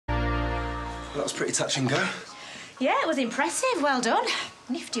That was pretty touch and go. Yeah, it was impressive. Well done.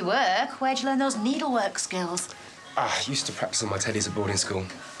 Nifty work. Where'd you learn those needlework skills? I used to practice on my teddies at boarding school.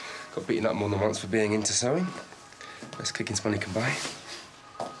 Got beaten up more than once for being into sewing. Best kickings money can buy.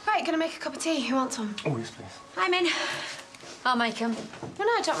 Right, gonna make a cup of tea. Who wants some? Oh, yes, please. I'm in. I'll make them. No,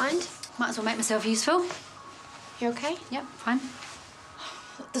 I don't mind. Might as well make myself useful. You okay? Yep, fine.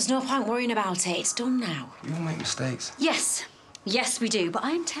 There's no point worrying about it. It's done now. We all make mistakes. Yes. Yes, we do. But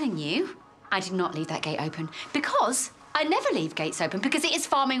I am telling you, I did not leave that gate open. Because I never leave gates open, because it is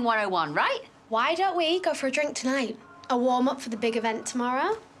Farming 101, right? Why don't we go for a drink tonight? A warm-up for the big event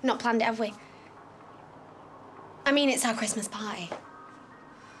tomorrow? Not planned it, have we? I mean, it's our Christmas party.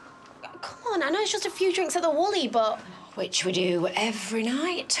 Come on, I know it's just a few drinks at the Woolly, but... Which we do every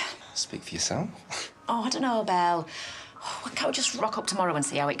night. Speak for yourself. Oh, I don't know, Belle. Why can't we just rock up tomorrow and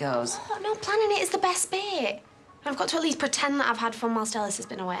see how it goes? Oh, no, planning it is the best bit. I've got to at least pretend that I've had fun whilst Ellis has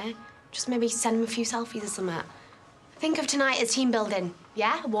been away. Just maybe send him a few selfies or something. Think of tonight as team building.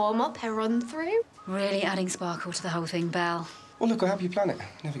 Yeah, warm-up, a run-through. Really adding sparkle to the whole thing, Belle. Well, look, I'll help you plan it.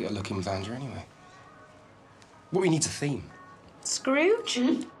 Never get a look in with Andrew anyway. What we need's a theme. Scrooge?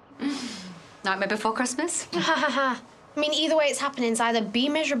 Nightmare Before Christmas? Ha ha ha. I mean, either way it's happening, it's either be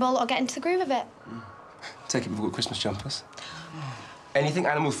miserable or get into the groove of it. Take it we've got Christmas jumpers. Anything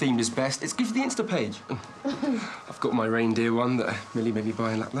animal-themed is best. It's good for the Insta page. I've got my reindeer one that Millie made me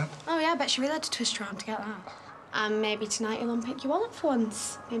buy in Lapland. Oh, yeah, I bet she really had to twist her arm to get that. And maybe tonight you'll unpick your wallet for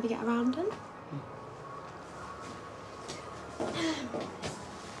once. Maybe get around it.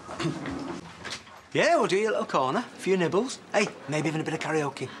 Yeah, we'll do your little corner. A few nibbles. Hey, maybe even a bit of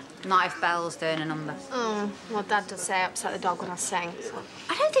karaoke. Not if Belle's doing a number. Oh, well, Dad does say I upset the dog when I sing, so...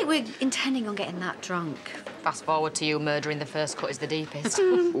 I don't think we're intending on getting that drunk. Fast forward to you murdering the first cut is the deepest.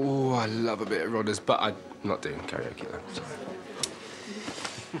 Oh, I love a bit of Rodders, but I'm not doing karaoke, though. Sorry.